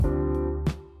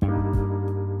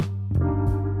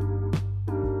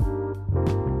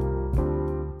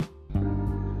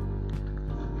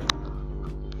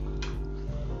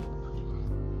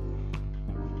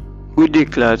Good day,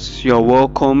 class. You're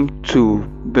welcome to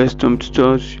Best Home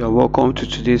Tutors. You're welcome to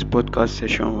today's podcast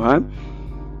session, right?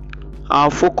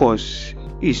 Our focus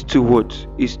is to what?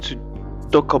 Is to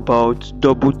talk about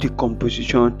double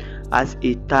decomposition as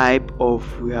a type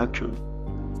of reaction.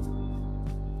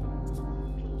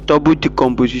 Double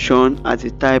decomposition as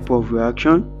a type of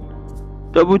reaction.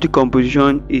 Double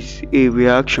decomposition is a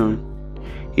reaction.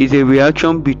 It's a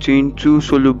reaction between two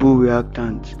soluble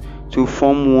reactants to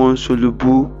form one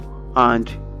soluble and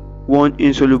one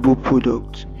insoluble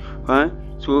product, right?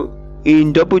 So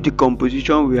in double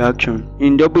decomposition reaction,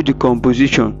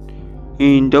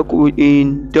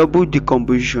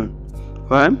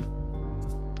 right,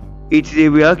 it's a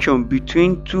reaction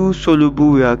between two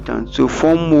soluble reactants to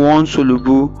form one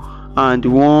soluble and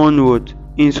one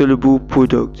insoluble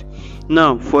product.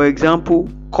 Now, for example,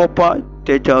 copper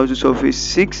tetraoxosulfate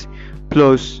 6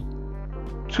 plus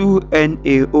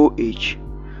 2NaOH.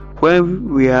 When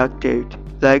reacted,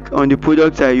 like on the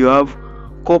product side, you have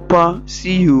copper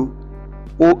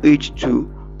CuOH2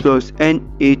 plus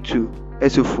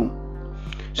Na2SO4.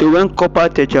 So when copper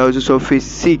tetraoxosulfate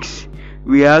 6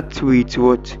 reacts with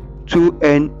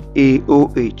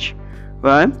 2NaOH,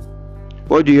 right?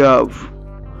 What do you have?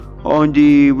 On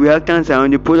the reactant side, on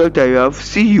the product side, you have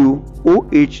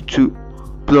CuOH2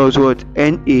 plus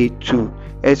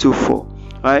Na2SO4,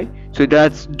 right? So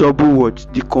that's double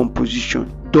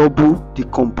decomposition. Double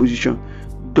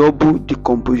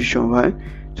decomposition, right?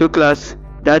 So class,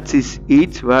 that is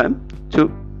it, right?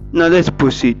 So now let's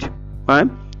proceed, right?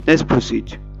 So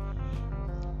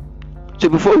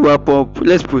before we wrap up,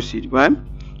 let's proceed, right?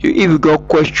 If you got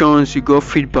questions, you got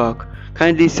feedback,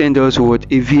 kindly send us a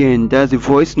VN, that's a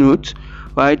voice note,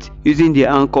 right? Using the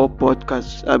Anchor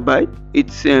podcast, right?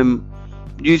 It's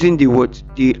using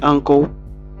the Anchor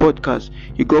podcast.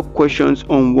 You got questions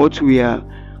on what we are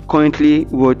currently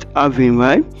having,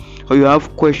 right? Or you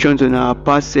have questions on our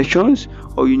past sessions,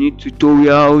 or you need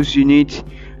tutorials, you need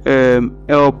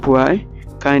help, right?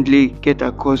 Kindly get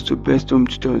across to Best Home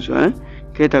Tutors, right?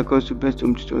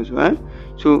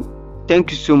 So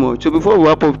thank you so much. So before we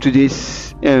wrap up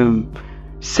today's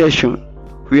session,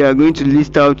 we are going to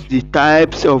list out the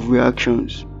types of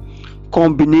reactions: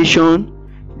 combination,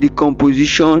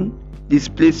 decomposition,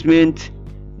 displacement,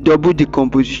 double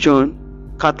decomposition,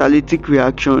 catalytic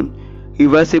reaction,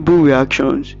 reversible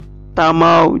reactions,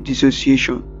 thermal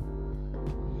dissociation.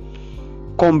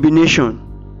 Combination,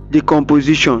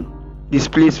 decomposition,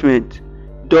 displacement,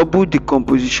 double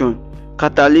decomposition,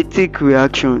 catalytic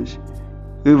reactions,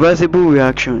 reversible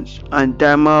reactions, and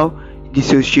thermal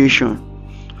dissociation,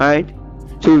 right?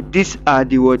 So these are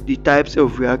the types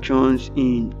of reactions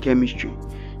in chemistry.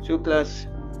 So class,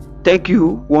 thank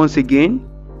you once again.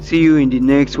 See you in the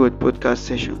next podcast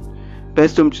session.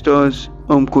 Best Home Tutors,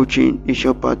 home coaching, a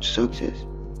short path to success.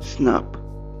 Snap.